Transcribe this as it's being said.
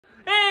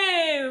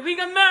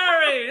got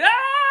married!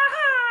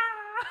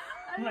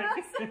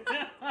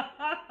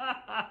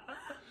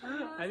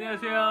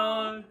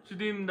 안녕하세요.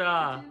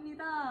 주디입니다.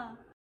 주디입니다.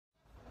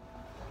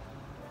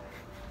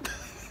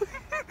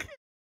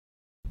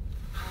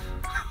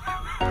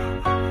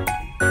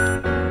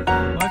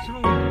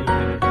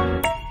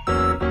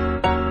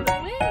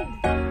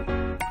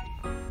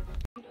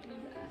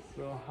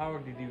 So how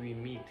did we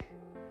meet?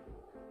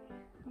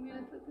 I'm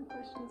gonna put the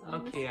questions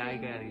on Okay, I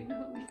got it.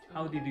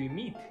 How did we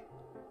meet?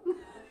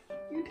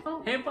 You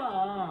don't.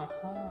 해봐.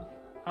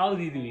 How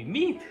did we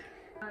meet?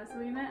 So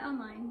we met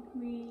online.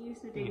 We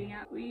used a dating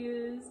app. We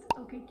used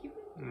OkCupid.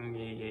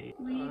 Yeah.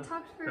 We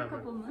talked for a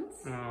couple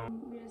months.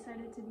 We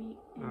decided to meet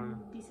in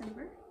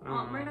December,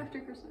 right after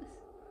Christmas.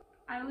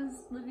 I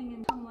was living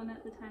in Chongwon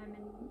at the time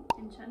in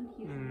Incheon.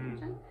 He was in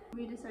Daejeon.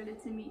 We decided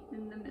to meet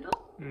in the middle.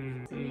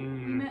 So we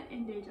met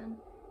in Daejeon.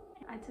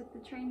 I took the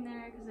train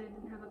there because I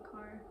didn't have a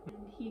car,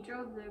 and he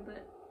drove there.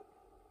 But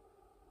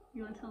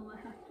you want to tell him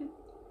what happened?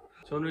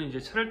 저는 이제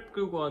차를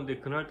끌고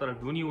왔는데 그날따라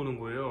눈이 오는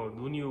거예요.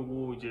 눈이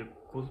오고 이제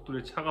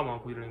고속도로에 차가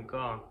많고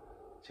이러니까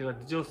제가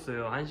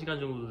늦었어요.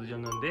 1시간 정도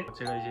늦었는데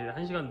제가 이제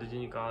 1시간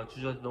늦으니까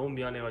주저한테 너무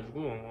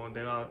미안해가지고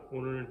내가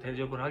오늘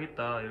대접을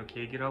하겠다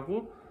이렇게 얘기를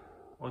하고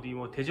어디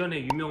뭐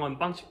대전에 유명한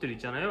빵집들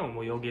있잖아요.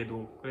 뭐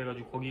여기에도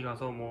그래가지고 거기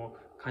가서 뭐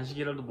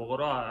간식이라도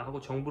먹어라 하고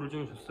정보를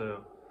좀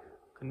줬어요.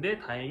 근데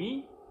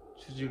다행히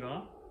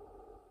주주가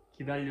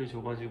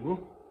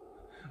기다려줘가지고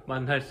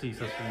만날 수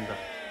있었습니다.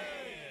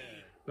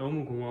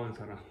 너무 고마운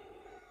사람.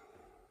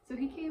 So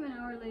he came an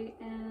hour late,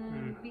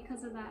 and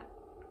because of that,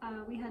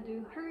 we had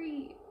to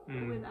hurry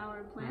with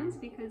our plans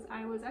because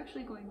I was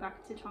actually going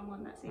back to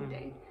Chongwon that same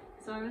day.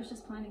 So I was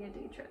just planning a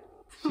day trip.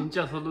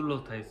 진짜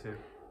서둘러서 다 했어요.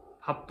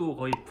 밥도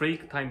거의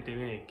브레이크 타임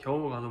때문에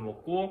겨우 가서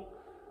먹고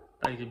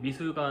딱 이제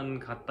미술관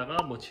갔다가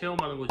뭐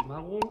체험하는 거 좀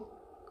하고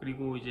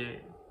그리고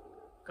이제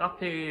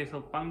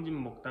카페에서 빵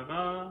좀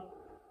먹다가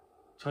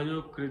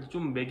저녁 그래도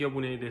좀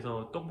먹여보내야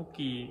돼서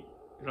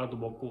떡볶이라도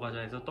먹고 가자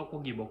해서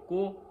떡볶이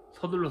먹고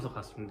서둘러서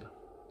갔습니다.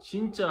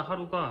 진짜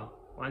하루가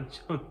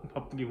완전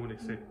바쁘게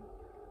보냈어요.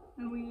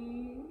 And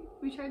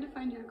we tried to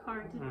find your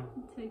car to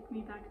take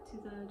me back to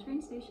the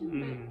train station,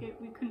 but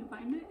we couldn't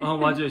find it. 아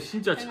맞아요.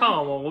 진짜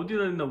차가 막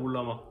어디다 있나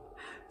몰라 막.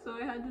 So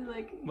I had to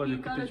like 맞아,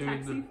 he got a 그때 좀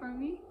taxi for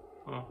me,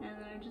 어. and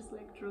then I just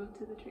like drove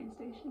to the train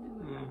station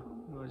and went back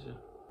home. 맞아.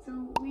 So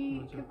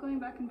we kept going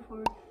back and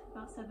forth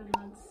about 7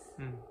 months,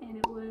 and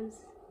it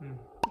was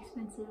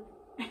expensive,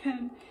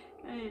 and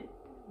it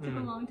took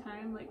a long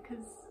time, like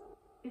because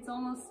it's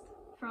almost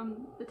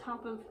from the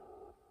top of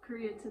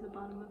Korea to the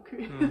bottom of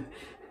Korea.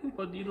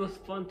 But it was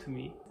fun to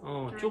me.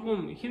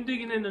 조금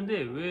힘들긴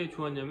했는데 왜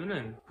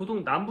좋았냐면은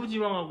보통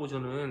남부지방하고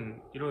저는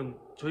이런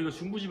저희가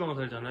중부지방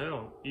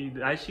살잖아요. 이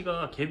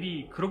날씨가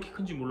갭이 그렇게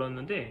큰지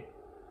몰랐는데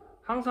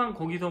항상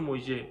거기서 뭐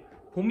이제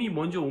봄이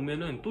먼저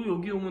오면은 또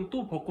여기 오면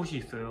또 벚꽃이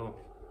있어요.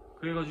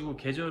 그래가지고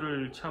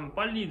계절을 참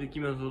빨리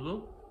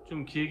느끼면서도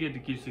좀 길게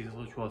느낄 수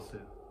있어서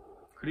좋았어요.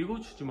 그리고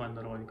주주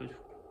만나러 가니까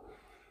좋고.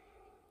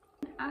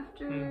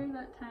 After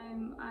that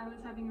time, I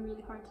was having a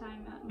really hard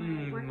time at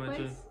my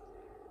workplace,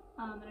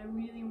 and I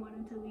really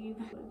wanted to leave.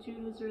 But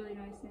Jude was really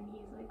nice, and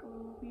he's like,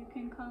 "Oh, you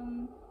can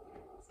come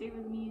stay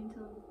with me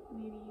until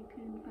maybe you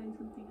can find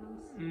something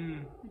else."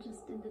 I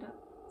just ended up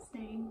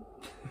staying.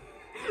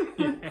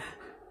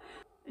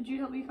 Jude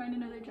helped me find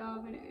another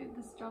job, and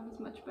this job was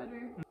much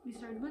better. We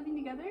started living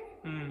together,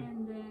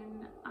 and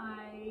then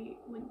I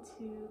went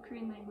to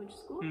Korean language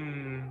school,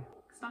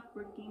 stopped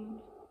working,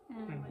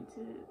 and went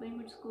to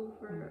language school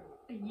for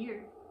a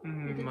year.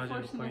 I did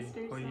 4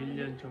 semesters. 거의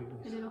 1년 정도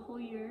I did a whole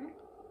year.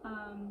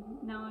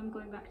 Now I'm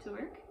going back to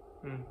work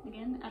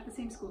again at the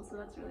same school, so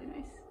that's really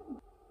nice.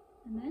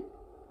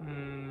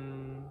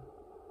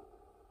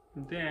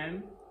 And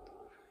then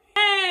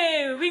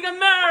hey, we got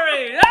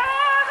married!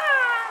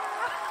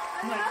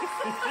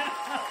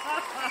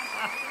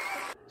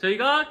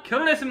 저희가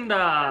결혼했습니다.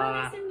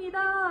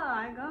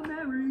 I got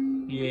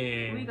married.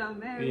 Yeah. We got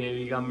married. Yeah,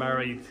 we got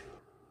married.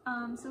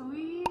 So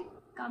we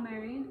got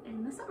married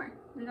in the summer.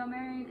 We got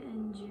married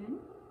in June.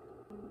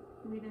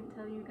 We didn't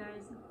tell you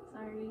guys.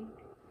 Sorry.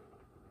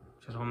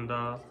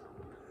 죄송합니다.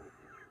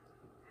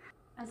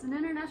 As an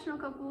international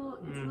couple,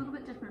 it's a little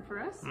bit different for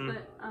us,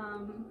 but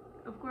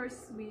of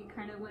course we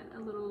kind of went a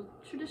little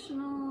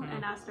traditional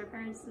and asked our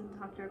parents and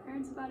talked to our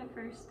parents about it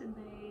first, and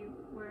they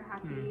were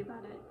happy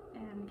about it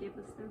and gave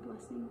us their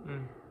blessing.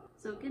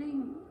 So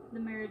getting the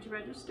marriage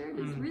registered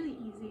is really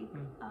easy.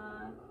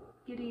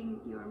 Getting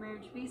your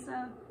marriage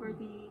visa for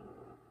the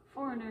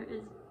foreigner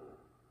is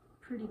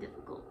pretty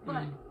difficult,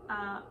 but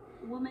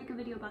we'll make a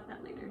video about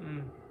that later.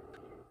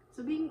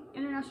 So being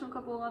international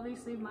couple,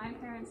 obviously my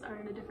parents are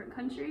in a different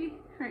country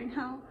right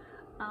now.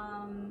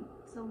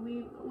 So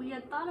we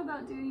had thought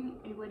about doing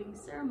a wedding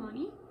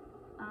ceremony,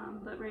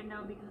 but right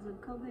now because of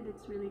COVID,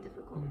 it's really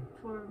difficult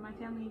for my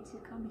family to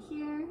come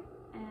here,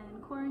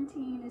 and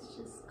quarantine is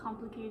just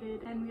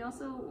complicated. And we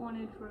also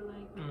wanted for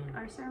like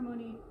our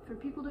ceremony for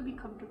people to be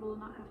comfortable,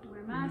 not have to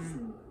wear masks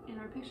in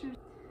our pictures.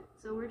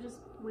 So we're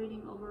just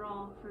waiting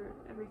overall for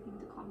everything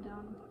to calm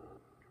down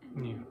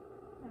and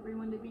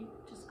everyone to be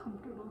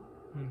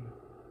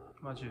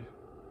맞아요.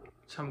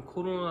 참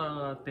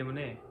코로나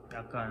때문에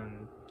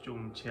약간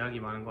좀 제약이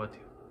많은 것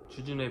같아요.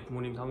 주준의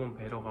부모님도 한번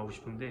뵈러 가고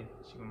싶은데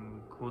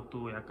지금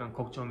그것도 약간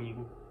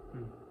걱정이고.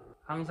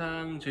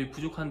 항상 저희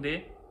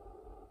부족한데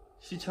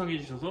시청해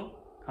주셔서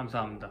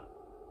감사합니다.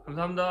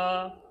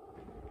 감사합니다.